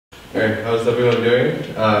Hey, how's everyone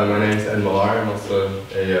doing? My name is Millar. I'm also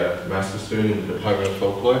a master's student in the Department of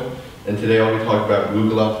Folklore. And today I'll be talking about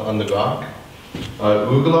Rugelach on the Rock.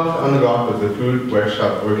 Rugelach on the Rock was a food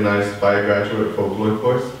workshop organized by a graduate folklore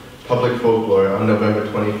course, Public Folklore, on November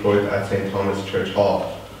 24th at St. Thomas Church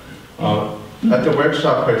Hall. At the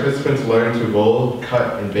workshop, participants learned to roll,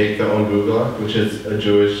 cut, and bake their own Rugelach, which is a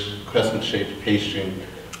Jewish crescent-shaped pastry.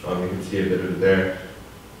 You can see a bit of it there.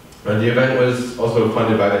 The event was also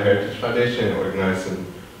funded by the Heritage Foundation and organized in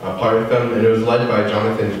part with them, and it was led by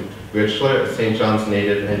Jonathan Rugelach, a St. John's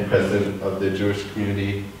native and president of the Jewish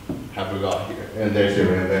community, Rugelach here, and there's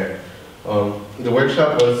your man there. The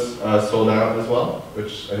workshop was sold out as well,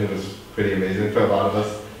 which I think was pretty amazing for a lot of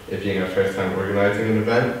us, it being our first time organizing an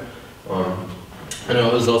event. And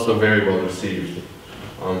it was also very well received.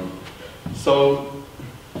 So,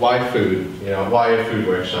 why food? Why a food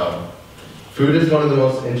workshop? Food is one of the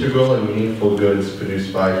most integral and meaningful goods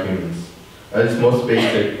produced by humans. At its most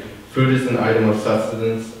basic, food is an item of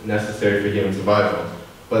sustenance necessary for human survival.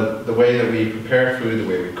 But the way that we prepare food, the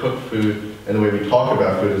way we cook food, and the way we talk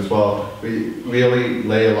about food as well, we really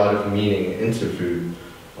lay a lot of meaning into food.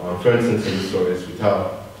 For instance, in the stories we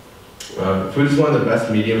tell. Food is one of the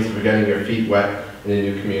best mediums for getting your feet wet in a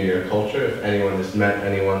new community or culture. If anyone has met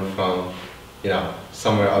anyone from,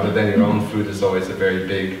 somewhere other than your own, food is always a very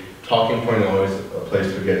big talking point, always a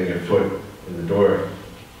place for getting your foot in the door.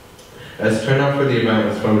 As turnout for the event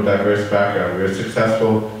was from a diverse background, we were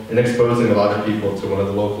successful in exposing a lot of people to one of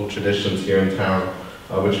the local traditions here in town,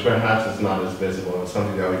 which perhaps is not as visible and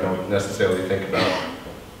something that we don't necessarily think about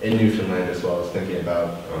in Newfoundland, as well as thinking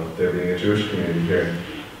about there being a Jewish community here.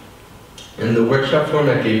 And the workshop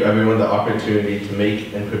format gave everyone the opportunity to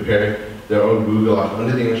make and prepare their own Rugelach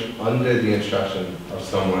under the instruction of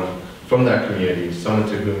someone from that community, someone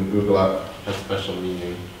to whom Rugelach has special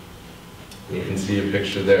meaning. And you can see a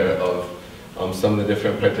picture there of some of the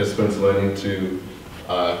different participants learning to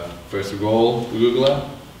first roll Rugelach,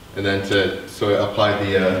 and then to sort of apply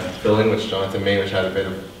the filling, which Jonathan made, which had a bit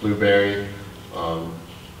of blueberry, I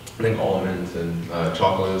think almonds and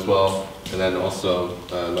chocolate as well, and then also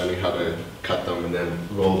learning how to cut them and then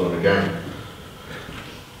roll them again.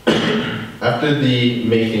 After the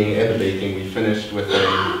making and the baking, we finished with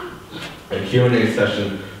a Q&A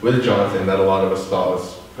session with Jonathan that a lot of us thought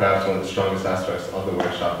was perhaps one of the strongest aspects of the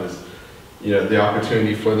workshop is, the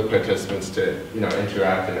opportunity for the participants to,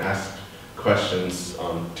 interact and ask questions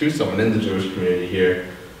to someone in the Jewish community here,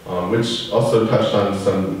 which also touched on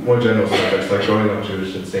some more general subjects like growing up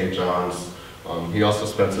Jewish in St. John's. He also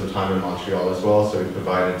spent some time in Montreal as well, so he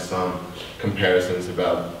provided some comparisons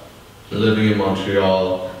about living in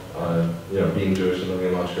Montreal, being Jewish and living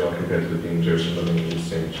in Montreal compared to being Jewish and living in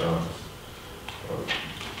St. John's.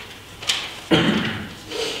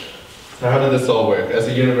 So how did this all work? As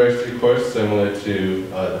a university course, similar to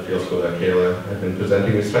the field school that Kayla had been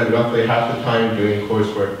presenting, we spent roughly half the time doing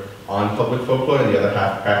coursework on public folklore and the other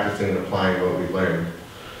half practicing and applying what we learned.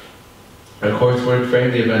 Our coursework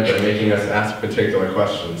framed the event by making us ask particular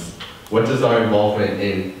questions. What does our involvement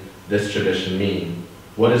in this tradition mean?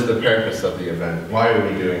 What is the purpose of the event? Why are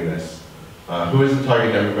we doing this? Who is the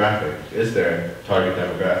target demographic? Is there a target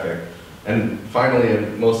demographic? And finally,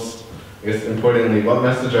 and most importantly, what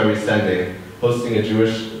message are we sending hosting a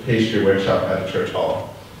Jewish pastry workshop at a church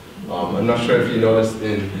hall? I'm not sure if you noticed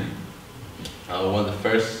in one of the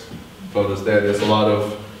first photos there's a lot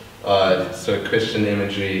of sort of Christian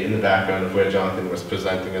imagery in the background of where Jonathan was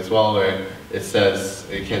presenting as well, where it says,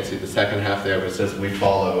 you can't see the second half there, but it says, we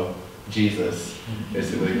follow Jesus,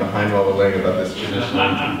 basically behind what we're learning about this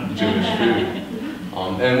traditional Jewish food.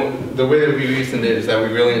 And the way that we reasoned it is that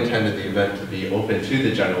we really intended the event to be open to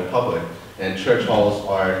the general public, and church halls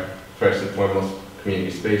are first and foremost community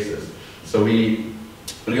spaces. So we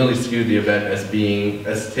really skewed the event as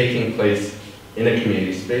taking place in a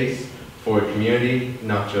community space for a community,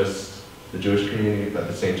 not just the Jewish community, but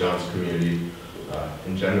the St. John's community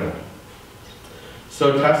in general.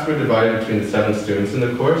 So tasks were divided between the 7 students in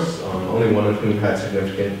the course, only one of whom had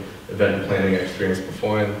significant event planning experience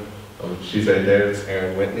before, and she's right there, it's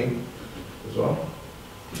Erin Whitney as well.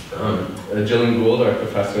 Jillian Gould, our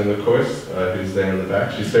professor in the course, who's there in the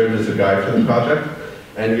back, she served as a guide for the project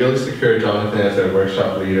and really secured Jonathan as our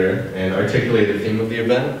workshop leader and articulated the theme of the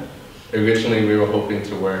event. Originally, we were hoping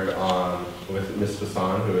to work with Miss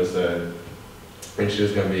Fassan, who is and she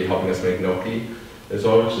was going to be helping us make gnocchi as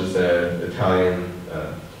well, which is an Italian,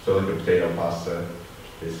 sort of like a potato pasta,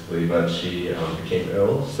 basically, but she became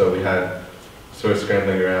ill, so we had sort of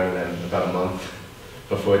scrambling around, and then about a month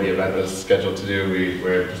before the event was scheduled to do, we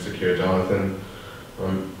were able to secure Jonathan.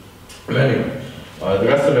 But anyway, The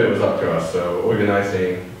rest of it was up to us, so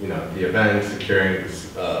organizing, the event, securing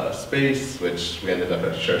space, which we ended up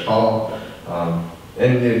at Church Hall,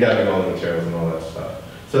 and gathering all the materials and all that stuff.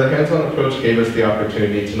 So the hands-on approach gave us the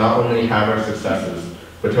opportunity to not only have our successes,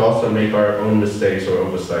 but to also make our own mistakes or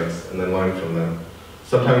oversights and then learn from them.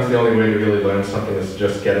 Sometimes the only way to really learn something is to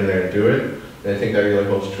just get in there and do it, and I think that really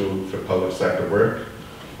holds true for public sector work.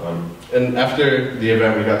 And after the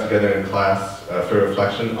event, we got together in class for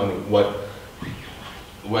reflection on what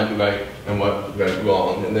went right and what went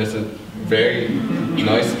wrong. And there's a very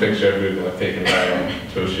nice picture of Rugelach taken by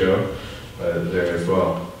Toshio there as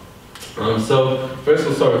well. So first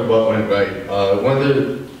we'll start with what went right. One of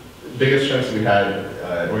the biggest strengths we had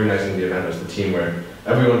organizing the event was the teamwork.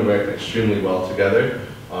 Everyone worked extremely well together.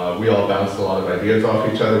 We all bounced a lot of ideas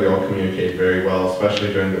off each other. We all communicated very well,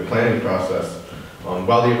 especially during the planning process.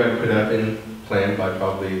 While the event could have been planned by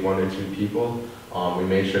probably 1 or 2 people, we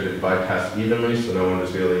made sure to divide tasks evenly, so no one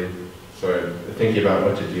was really sort of thinking about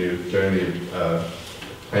what to do during the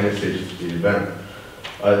planning stages of the event.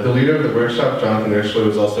 The leader of the workshop, Jonathan Urschler,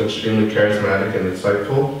 was also extremely charismatic and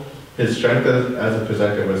insightful. His strength as a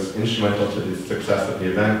presenter was instrumental to the success of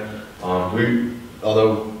the event.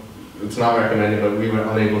 Although it's not recommended, but we were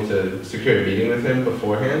unable to secure a meeting with him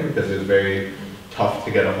beforehand because it was very tough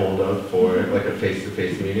to get a hold of for like a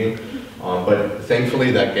face-to-face meeting. But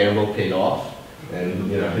thankfully that gamble paid off.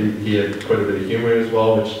 And he had quite a bit of humor as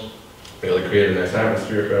well, which really created a nice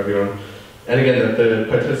atmosphere for everyone. And again, the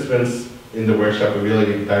participants in the workshop were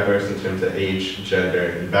really diverse in terms of age,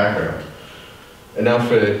 gender, and background. And now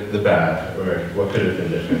for the bad, or what could have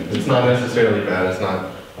been different. It's not necessarily bad, it's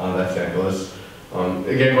not that sample.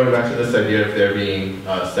 Again, going back to this idea of there being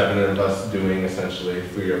 7 of us doing essentially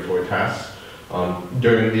 3 or 4 tasks.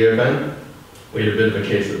 During the event, we had a bit of a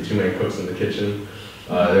case of too many cooks in the kitchen.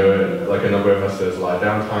 There were like a number of us, there was a lot of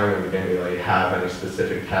downtime and we didn't really have any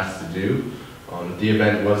specific tasks to do. The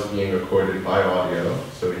event was being recorded by audio,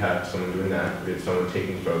 so we had someone doing that. We had someone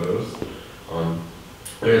taking photos.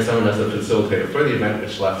 We had someone as a facilitator for the event,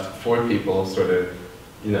 which left 4 people sort of,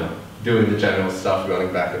 doing the general stuff,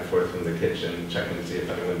 running back and forth in the kitchen, checking to see if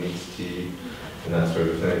anyone needs tea, and that sort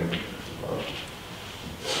of thing.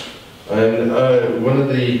 And one of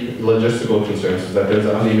the logistical concerns is that there's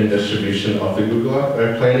an uneven distribution of the Rugelach.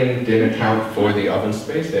 Our planning didn't account for the oven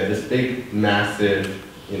space. They had this big, massive,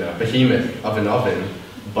 behemoth of an oven,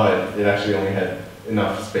 but it actually only had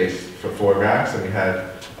enough space for 4 racks, and we had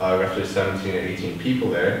roughly 17 or 18 people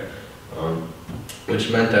there, which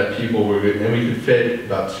meant that people were, and we could fit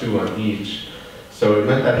about 2 on each. So it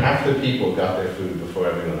meant that half the people got their food before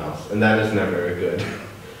everyone else, and that is never a good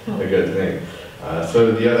thing.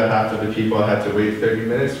 So the other half of the people had to wait 30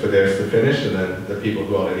 minutes for theirs to finish, and then the people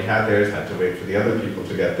who already had theirs had to wait for the other people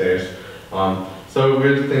to get theirs. So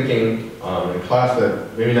we're thinking in class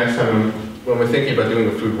that maybe next time when we're thinking about doing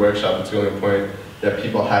a food workshop, it's really important that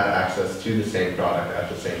people have access to the same product at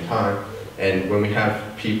the same time. And when we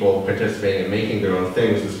have people participating and making their own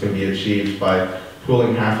things, this can be achieved by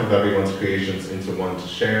pooling half of everyone's creations into one to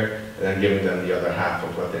share, and then giving them the other half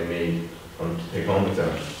of what they made to take home with them.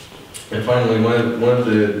 And finally, one of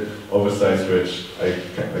the oversights which I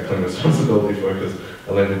claim responsibility for because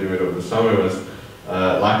I learned to do it over the summer was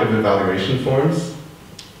lack of evaluation forms.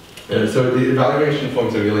 So the evaluation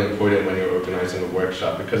forms are really important when you're organizing a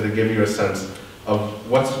workshop because they give you a sense of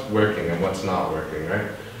what's working and what's not working, right?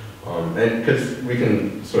 And because we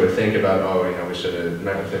can sort of think about, we should have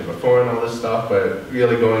met with him before and all this stuff, but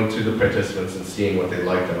really going to the participants and seeing what they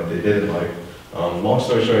liked and what they didn't like. Long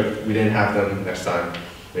story short, we didn't have them. Next time,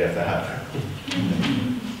 we have to have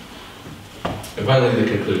them. And finally,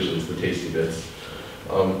 the conclusions, the tasty bits.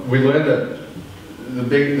 We learned that the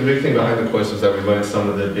big thing behind the course was that we learned some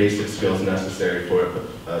of the basic skills necessary for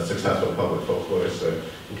a successful public folklorist, so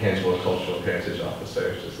intangible cultural heritage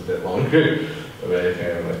officer, just a bit longer,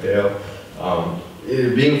 like Dale.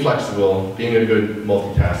 Being flexible, being a good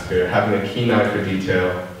multitasker, having a keen eye for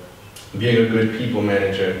detail, being a good people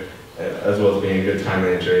manager, as well as being a good time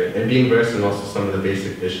manager, and being versed in also some of the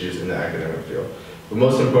basic issues in the academic field. But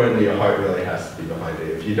most importantly, your heart really has to be behind it.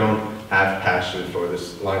 If you don't have passion for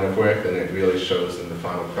this line of work, then it really shows in the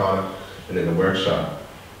final product and in the workshop.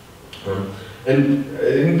 And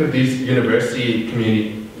I think that these university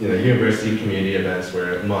community events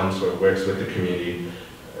where months or works with the community,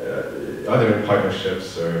 either in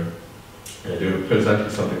partnerships or do presenting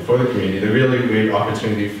something for the community, they're really a great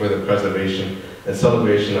opportunity for the preservation and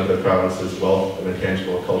celebration of the province's wealth of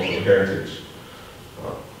intangible cultural heritage.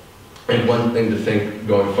 And one thing to think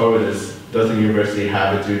going forward is, does the university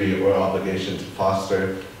have a duty or obligation to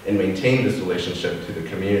foster and maintain this relationship to the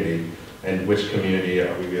community? And which community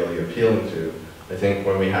are we really appealing to? I think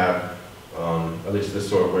when we have at least this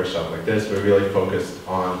sort of workshop like this, we're really focused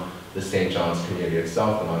on the St. John's community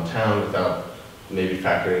itself and on town without maybe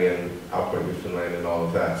factoring in Outport Newfoundland and all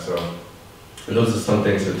of that. So those are some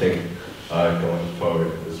things to think going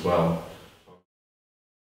forward as well.